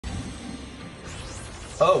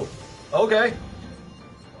Oh, okay.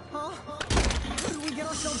 Huh? How did we get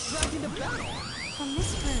ourselves dragged into battle? From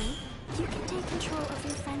this room, you can take control of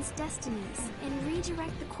your friends' destinies and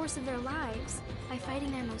redirect the course of their lives by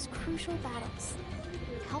fighting their most crucial battles.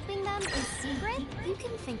 Helping them in secret? You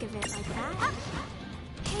can think of it like that.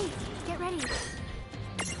 Hey, get ready.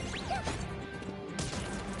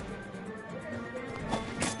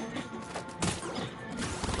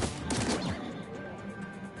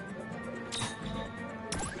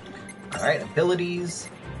 Alright, abilities.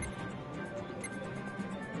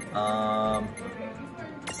 I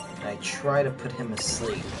try to put him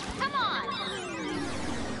asleep. Come on!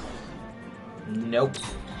 Nope.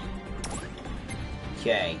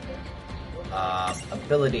 Okay.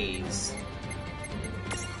 Abilities.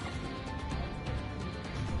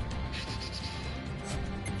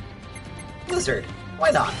 Blizzard.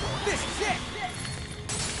 Why not? This is it!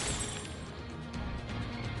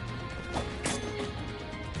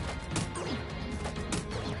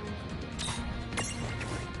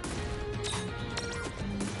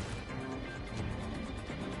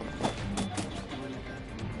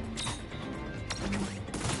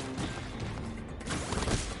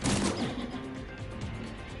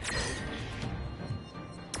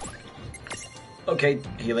 Okay,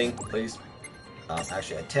 healing, please.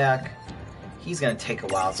 Actually, attack. He's gonna take a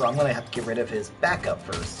while, so I'm gonna have to get rid of his backup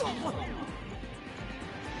first.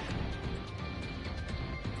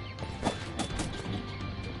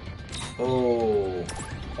 Oh,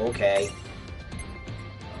 okay.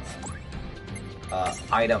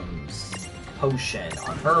 Items. Potion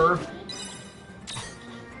on her.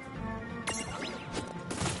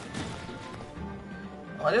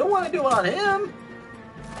 I didn't want to do it on him.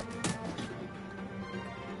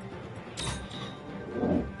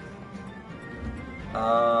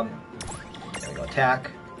 There we go,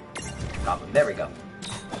 attack. Goblin, there we go.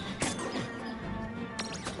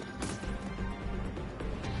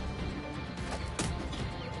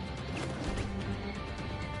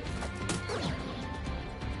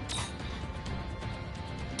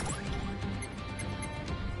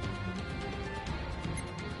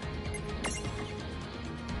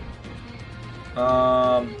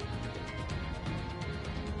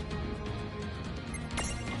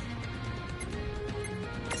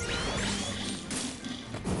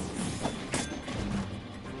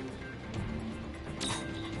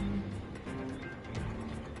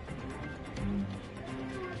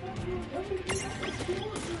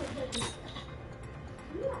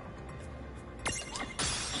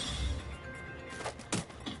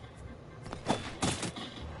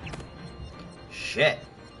 Shit.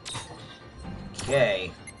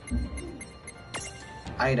 Okay.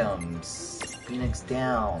 Items. Phoenix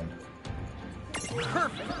down.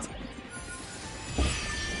 Perfect!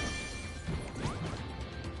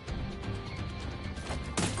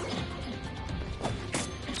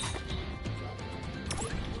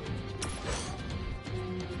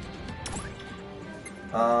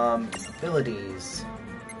 Abilities.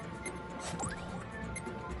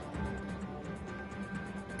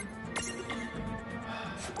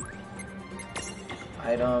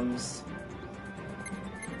 Items.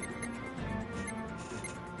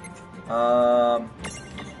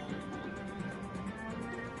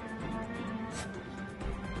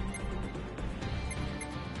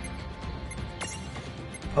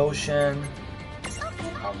 Potion.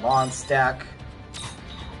 A lawn stack.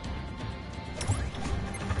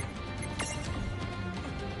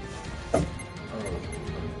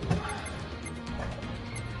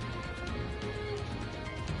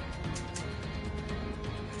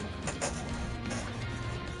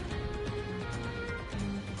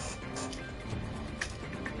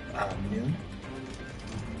 Noon.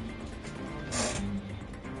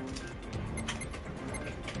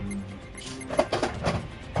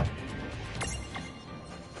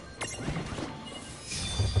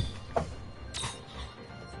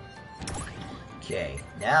 Okay,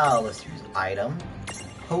 now let's use item,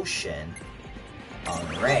 potion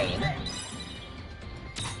on rain,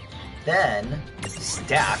 then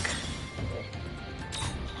stack,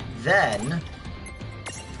 then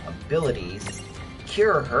abilities,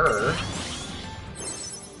 cure her,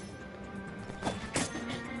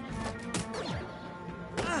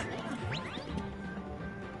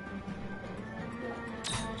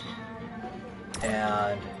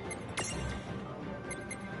 and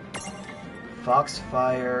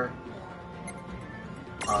Foxfire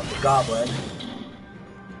on the Goblin.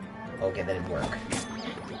 Okay, that didn't work.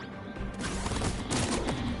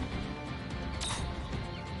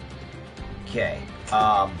 Okay,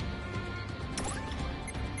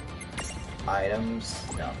 items,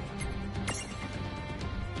 no.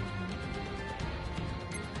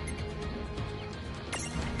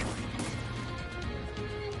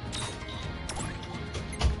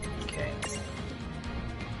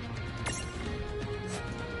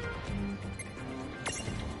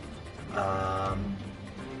 Um,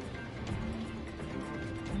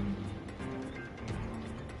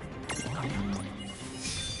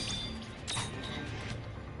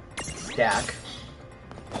 stack.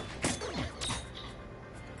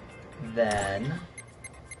 Then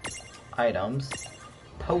items,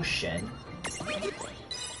 potion,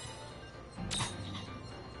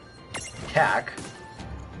 attack,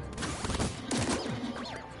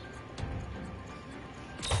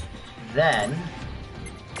 then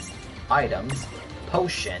items,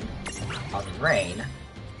 potion, on rain,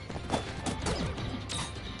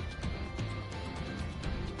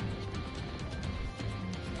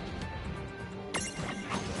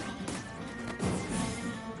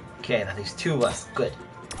 okay, that leaves two less. Good.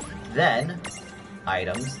 Then,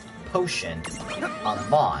 items, potion, on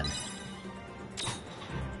Mon.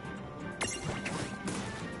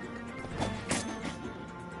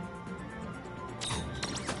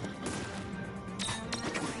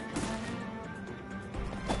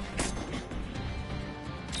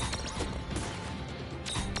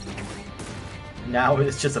 Now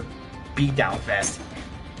it's just a beatdown fest.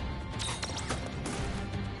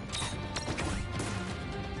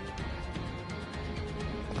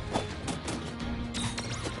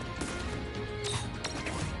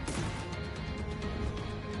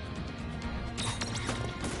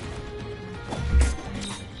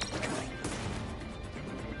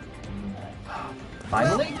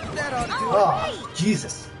 Finally? Well, that ought to do it. Oh,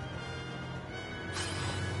 Jesus.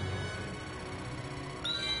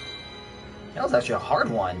 That was actually a hard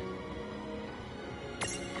one.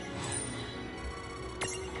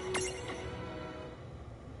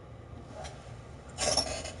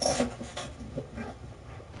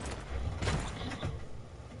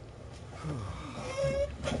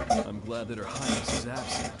 I'm glad that Her Highness is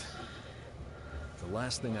absent. The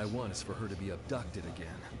last thing I want is for her to be abducted again.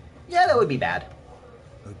 Yeah, that would be bad.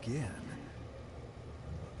 Again?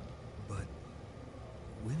 But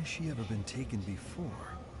when has she ever been taken before?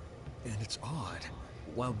 And it's odd.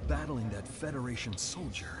 While battling that Federation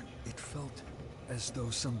soldier, it felt as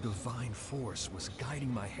though some divine force was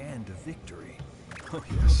guiding my hand to victory. Oh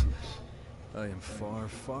yes, I am far,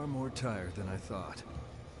 far more tired than I thought.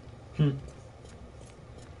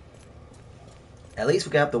 At least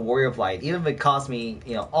we got the Warrior of Light, even if it cost me,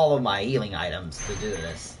 all of my healing items to do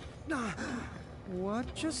this.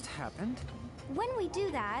 What just happened? When we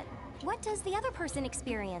do that, what does the other person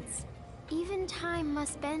experience? Even time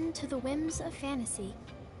must bend to the whims of fantasy.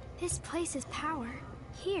 This place is power.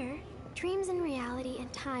 Here, dreams and reality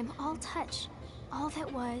and time all touch. All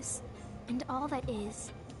that was, and all that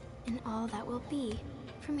is, and all that will be.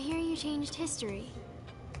 From here you changed history.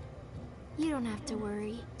 You don't have to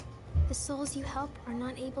worry. The souls you help are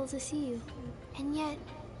not able to see you. And yet,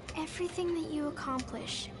 everything that you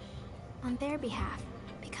accomplish on their behalf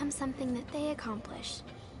becomes something that they accomplish.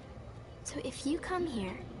 So if you come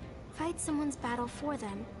here, fight someone's battle for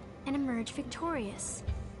them, and emerge victorious,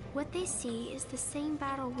 what they see is the same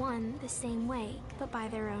battle won the same way, but by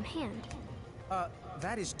their own hand.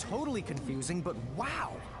 That is totally confusing, but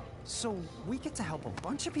wow! So we get to help a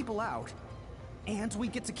bunch of people out, and we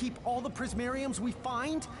get to keep all the Prismariums we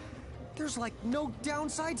find? There's like no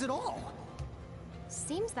downsides at all!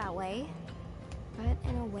 Seems that way, but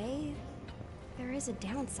in a way, there is a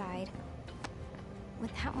downside.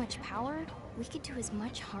 With that much power, we could do as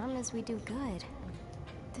much harm as we do good.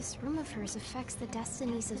 This room of hers affects the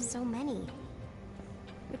destinies of so many.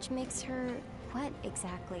 Which makes her what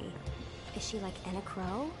exactly? Is she like Anna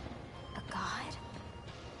Crow? A god?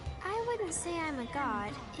 I wouldn't say I'm a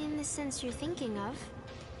god, in the sense you're thinking of.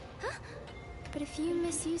 Huh? But if you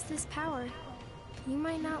misuse this power, you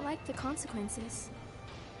might not like the consequences.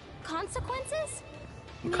 Consequences?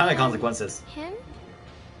 What kind of consequences? Him?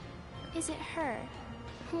 Is it her?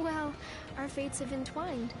 Well, our fates have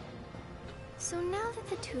entwined. So now that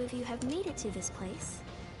the two of you have made it to this place,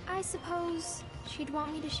 I suppose she'd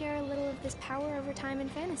want me to share a little of this power over time and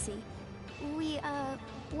fantasy. We,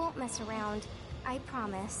 won't mess around. I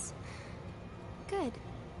promise. Good.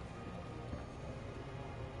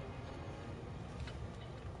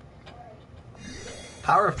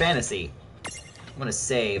 Power of Fantasy. I'm gonna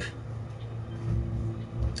save.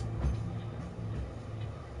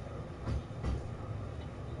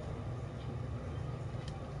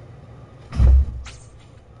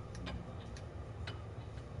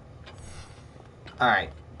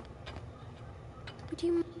 Alright. Would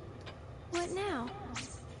you... What now?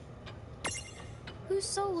 Whose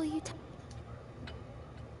soul will you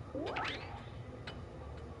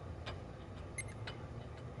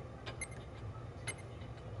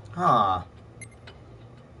Huh.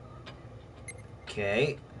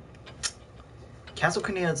 Okay. Castle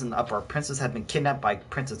Cornelia is in the uproar. Princess had been kidnapped by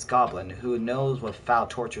Princess Goblin. Who knows what foul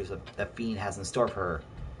tortures that fiend has in store for her.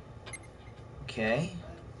 Okay.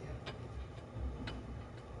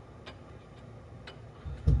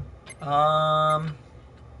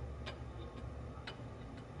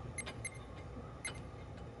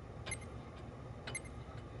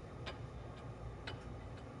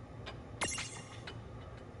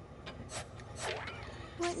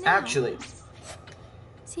 What now? Actually,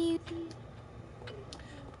 See you.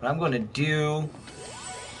 what I'm going to do,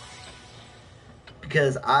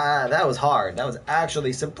 because that was hard. That was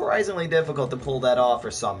actually surprisingly difficult to pull that off for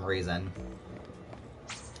some reason.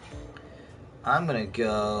 I'm going to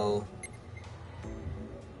go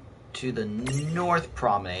to the North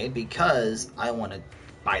Promenade because I want to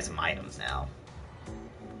buy some items now.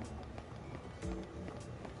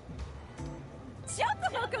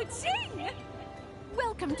 Choco Ching!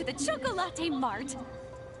 Welcome to the Chocolate Mart.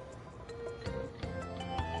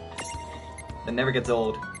 That never gets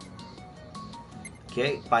old.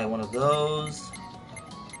 Okay, buy one of those.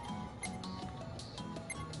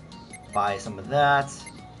 Buy some of that.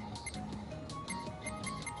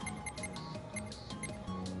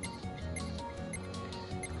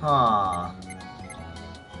 Huh.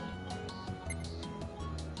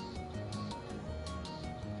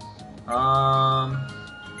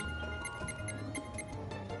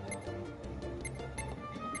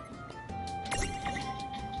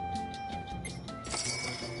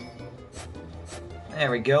 There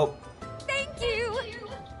we go. Thank you!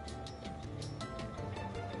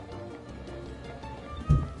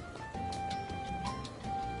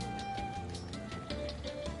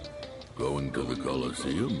 Going to the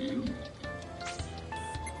Colosseum?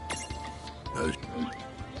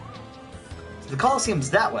 The Colosseum's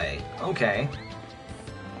that way. Okay.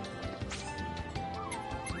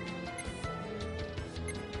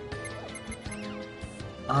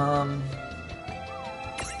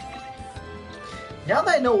 Now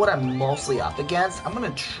that I know what I'm mostly up against, I'm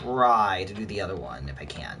gonna try to do the other one if I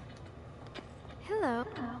can. Hello.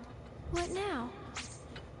 What now?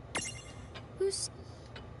 Who's...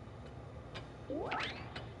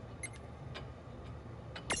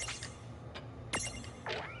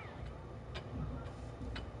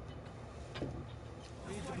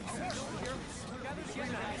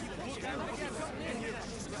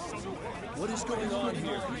 What is going on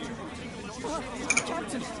here?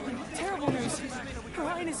 Captain, terrible news. Her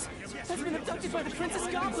Highness has been abducted by the Princess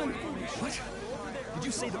Goblin. What? Did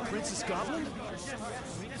you say the Princess Goblin?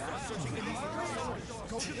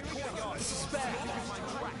 This is bad.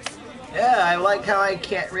 Yeah, I like how I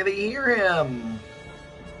can't really hear him.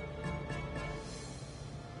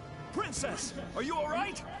 Princess, are you all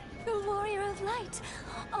right? The Warrior of Light.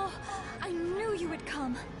 Oh, I knew you would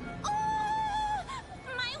come. Oh,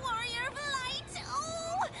 my Warrior of Light.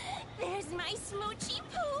 Oh, there's my smoochy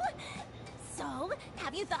poo. So,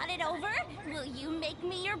 have you thought it over? Will you make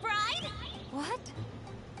me your bride? What?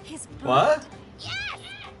 His bride? What? Yes!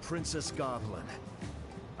 Princess Goblin.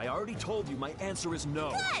 I already told you my answer is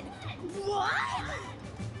no. Good! What?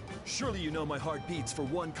 Surely you know my heart beats for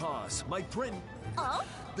one cause. My Oh?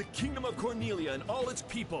 the Kingdom of Cornelia and all its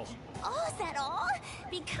people. Oh, is that all?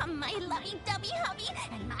 Become my lovey-dovey hubby,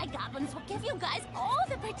 and my goblins will give you guys all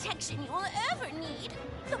the protection you will ever need.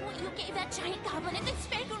 The way you gave that giant goblin a good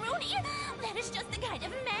spankaroonie, that is just the kind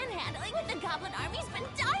of manhandling the goblin army's been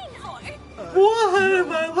dying for. What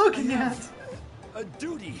am I looking at? A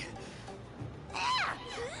duty. Ah!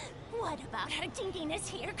 What about her dinkiness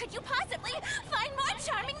here? Could you possibly find more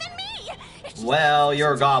charming than me? If she's Well, not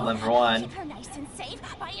you're a to goblin you, for I'll one. Keep her nice and safe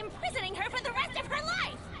by imprisoning her for the rest of her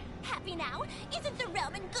life. Happy now? Isn't the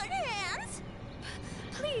realm in good hands?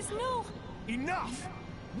 Please, no. Enough!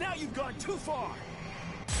 Now you've gone too far!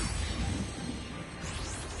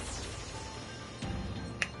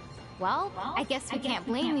 Well, I guess we can't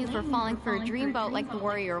blame you for falling for a dreamboat like the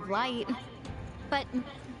Warrior of Light. But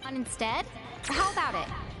on instead? How about it?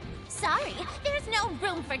 Sorry, there's no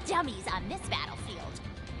room for dummies on this battlefield.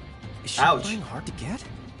 Is she Ouch. playing hard to get?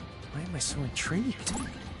 Why am I so intrigued?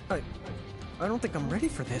 I don't think I'm ready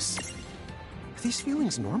for this. Are these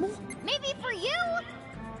feelings normal? Maybe for you?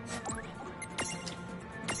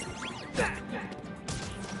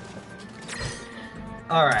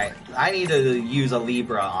 Alright, I need to use a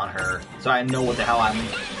Libra on her, so I know what the hell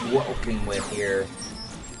I'm working with here.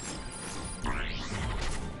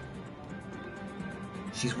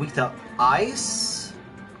 She's weak to ice,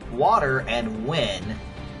 water, and wind,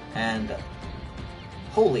 and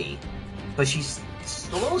holy. But she's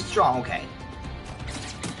a little strong, okay.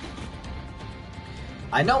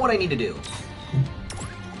 I know what I need to do.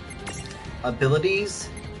 Abilities.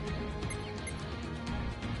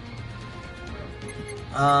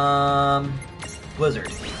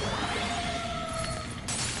 Blizzard.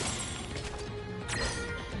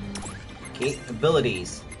 Okay,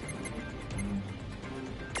 abilities.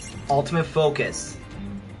 Ultimate focus.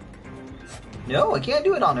 No, I can't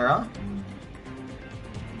do it on her, huh?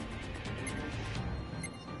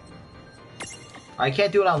 I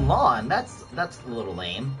can't do it on Lawn. That's a little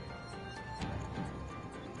lame.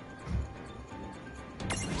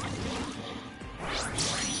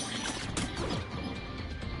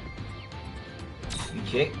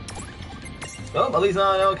 Okay. Oh, at least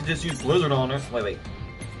now I can just use Blizzard on her. Wait.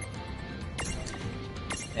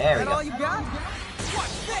 There we go. All you got?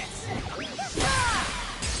 Watch this!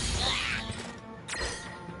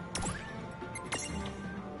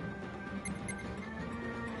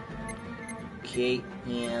 Okay,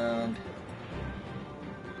 and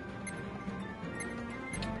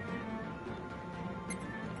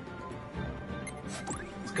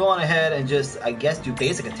let's go on ahead and just, I guess, do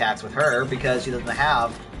basic attacks with her because she doesn't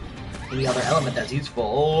have any other element that's useful.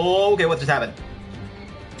 Oh, okay, what just happened?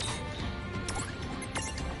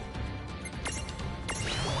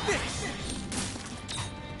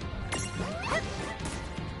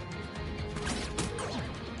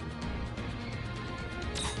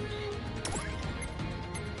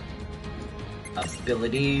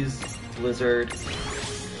 Abilities, Blizzard.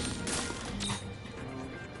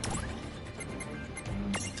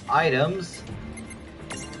 Items.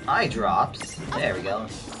 Eye drops. There we go.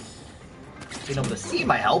 Being able to see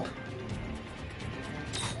my help.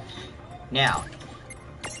 Now,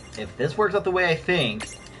 if this works out the way I think,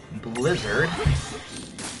 Blizzard.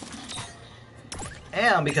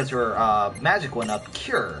 And because her magic went up,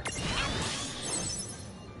 Cure.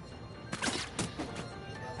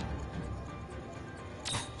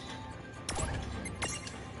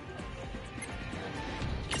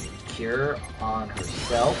 Cure on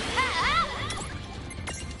herself.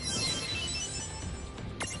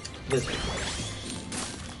 Blizzard.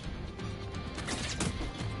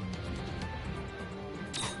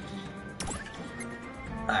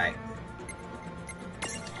 Alright.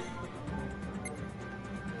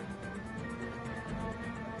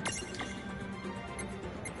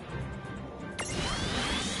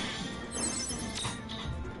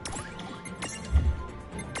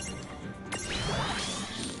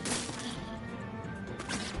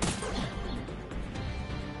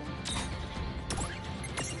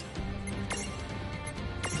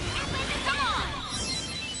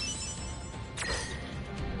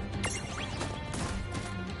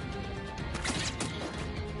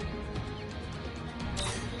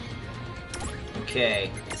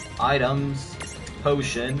 Okay, items,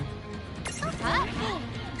 potion.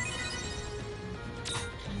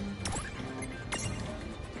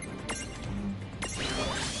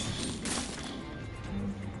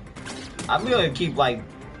 I'm gonna keep, like,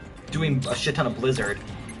 doing a shit ton of Blizzard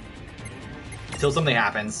until something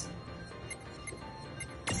happens.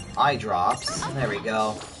 Eye drops. There we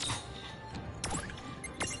go.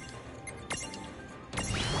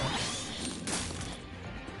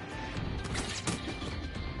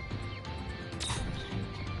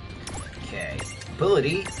 Okay.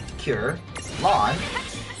 Ability, Cure, Lawn.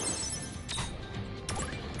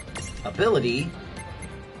 Ability,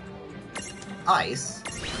 Ice.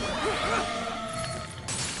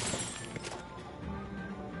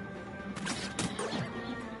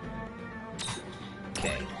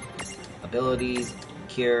 Okay. Abilities,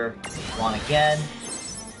 Cure, Lawn again.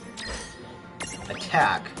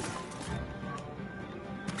 Attack.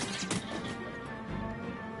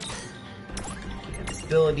 Okay,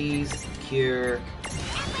 abilities, Cure,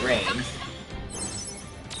 Rain.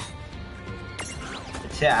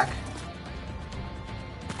 Attack.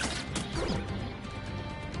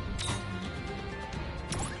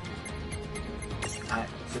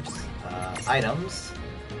 Items.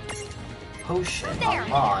 Potion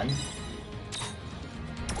on.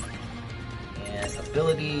 And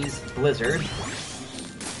abilities, Blizzard.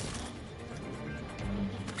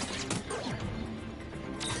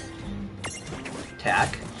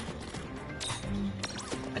 Attack.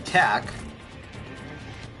 Attack.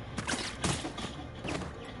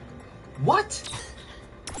 What?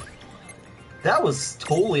 That was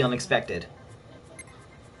totally unexpected.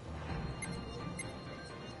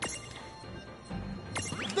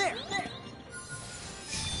 There!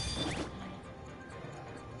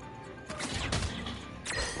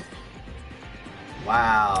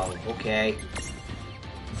 Wow, okay.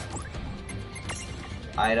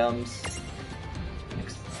 Items.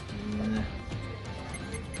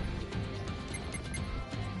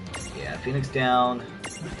 Yeah, Phoenix down.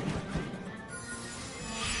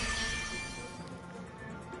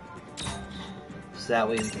 so that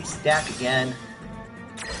way we can stack again.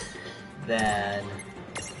 Then...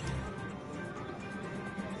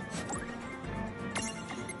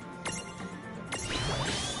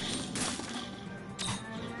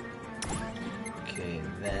 okay,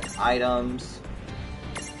 then items,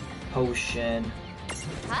 potion.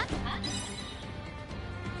 Huh?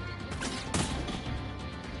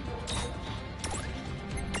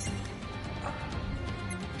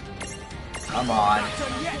 Come on.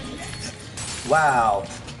 Wow.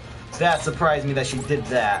 That surprised me that she did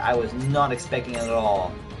that. I was not expecting it at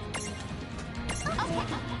all.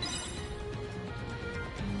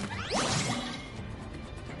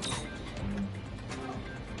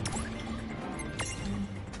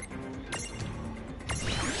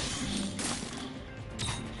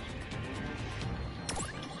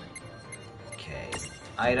 Okay.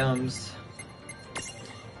 Items.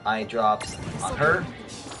 Eye drops on her.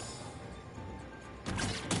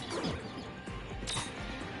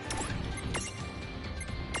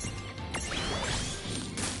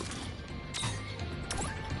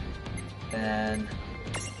 And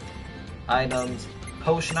items,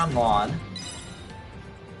 potion on lawn.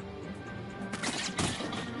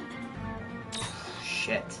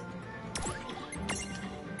 Shit.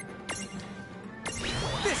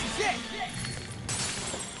 This is it!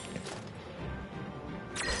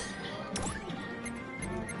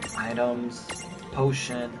 Items,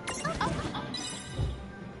 potion.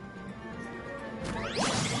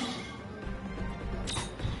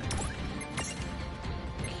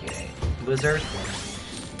 Okay, Blizzard.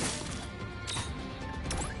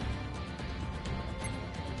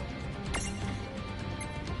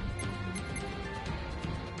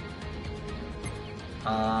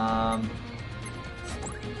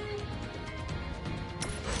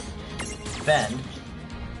 Ven.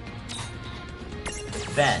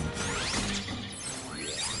 Ven.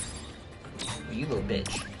 You little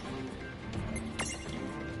bitch.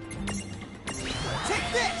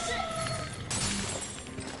 Take this!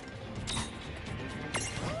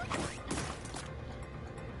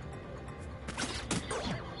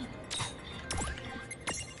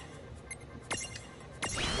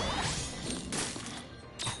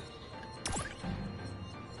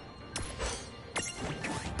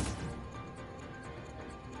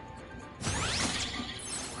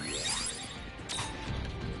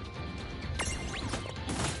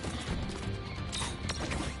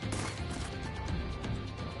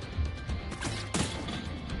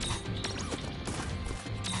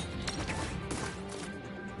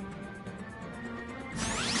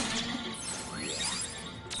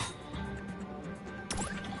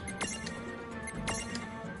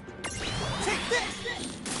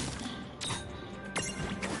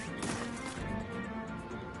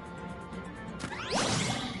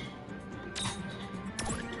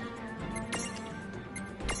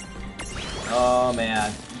 Oh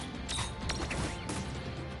man.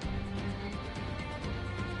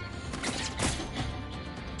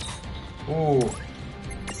 Ooh.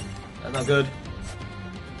 That's not good.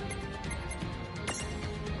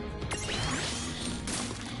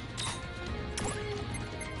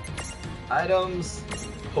 Items,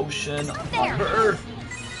 potion on her.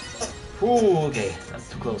 Ooh, okay, that's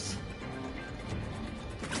too close.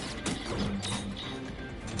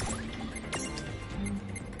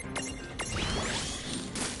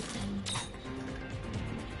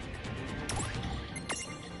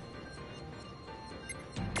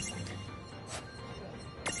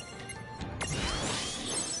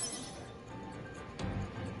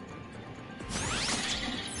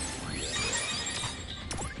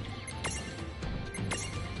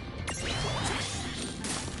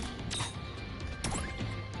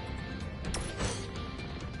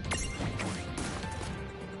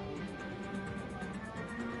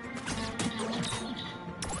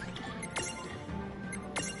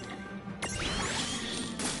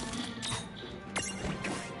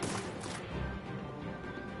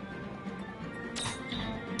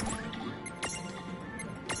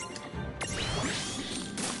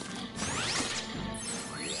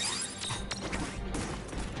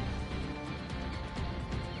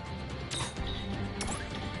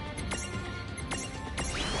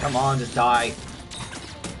 Come on, just die.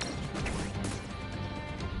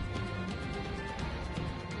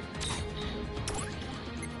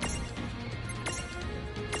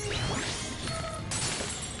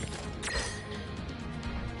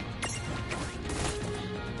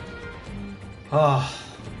 Oh,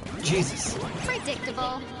 Jesus.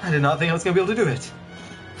 Predictable. I did not think I was going to be able to do it.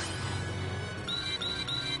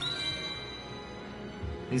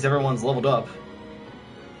 At least everyone's leveled up.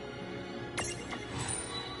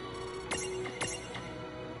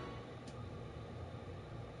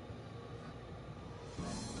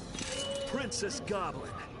 Princess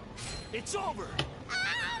Goblin. It's over!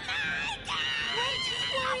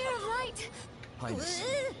 Warrior of Light! Highness,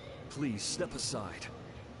 please step aside.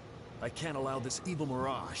 I can't allow this evil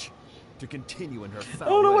mirage to continue in her foul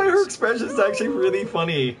I don't know why her ways. expression is actually really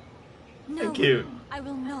funny No, and cute. I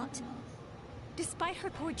will not. Despite her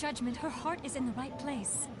poor judgment, her heart is in the right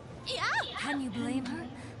place. Yeah! Can you blame her?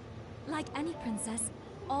 Like any princess,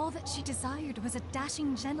 all that she desired was a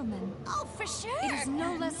dashing gentleman. Oh, for sure! It is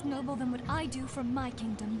no less noble than what I do for my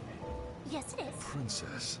kingdom. Yes, it is.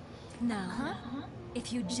 Princess. Now,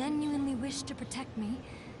 if you genuinely wish to protect me,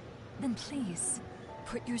 then please,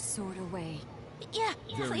 put your sword away. Yeah,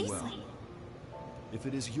 Very well. If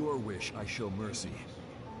it is your wish I show mercy,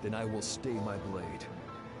 then I will stay my blade.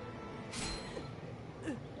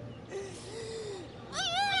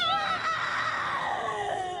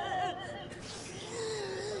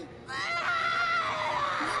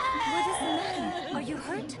 What is the matter? Are you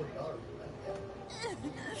hurt?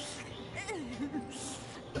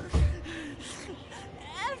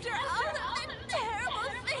 After all of the terrible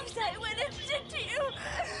things I went into you,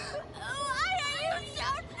 why are you so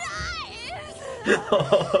nice? I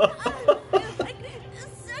feel like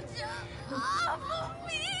such an awful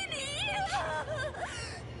meanie.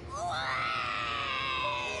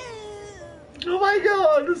 Oh my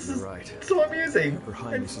god, this is You're right. so amusing. Her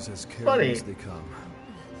Highness is as careful funny. as they come.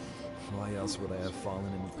 Why else would I have fallen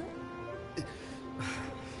in...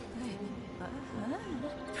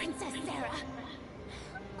 Princess Sarah.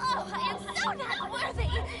 Oh, I am so not worthy.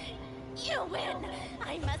 You win.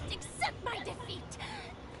 I must accept my defeat.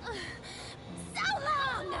 So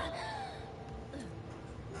long.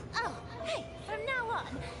 Oh, hey, from now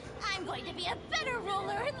on, I'm going to be a better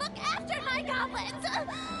ruler and look after my goblins.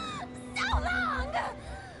 So long.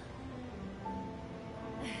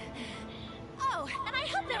 Oh, and I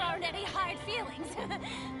hope there aren't any hard feelings.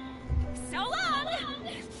 So long.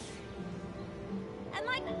 And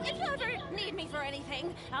like, if you ever need me for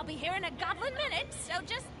anything, I'll be here in a goblin minute, so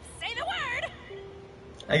just say the word!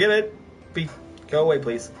 I get it. Go away,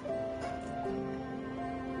 please.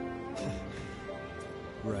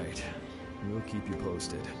 Right. We'll keep you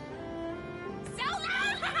posted. So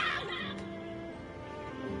long!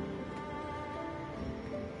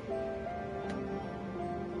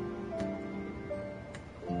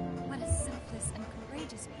 What a selfless and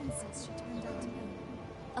courageous princess she turned out to be.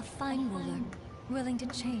 A fine ruler, willing to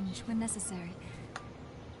change when necessary.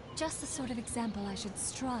 Just the sort of example I should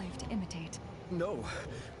strive to imitate. No,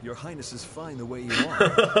 your Highness is fine the way you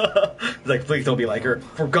are. It's like, please don't be like her.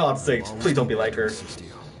 For God's sakes, please don't be like her. Assist you.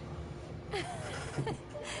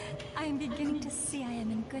 I am beginning to see I am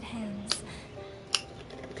in good hands.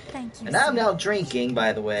 Thank you. And I'm sir. now drinking,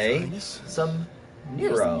 by the way, Highness? some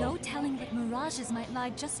There's Nero. no telling what mirages might lie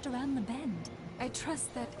just around the bend. I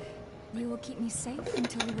trust that you will keep me safe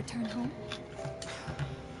until we return home.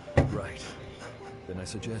 Right. Then I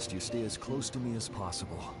suggest you stay as close to me as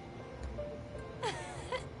possible.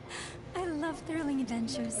 I love thrilling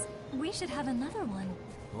adventures. We should have another one.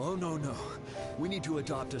 Oh, no, no. We need to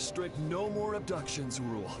adopt a strict no more abductions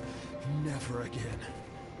rule. Never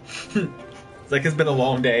again. It's like, it's been a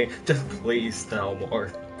long day. Just please no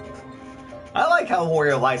more. I like how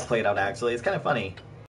Warrior Lights played out, actually. It's kind of funny.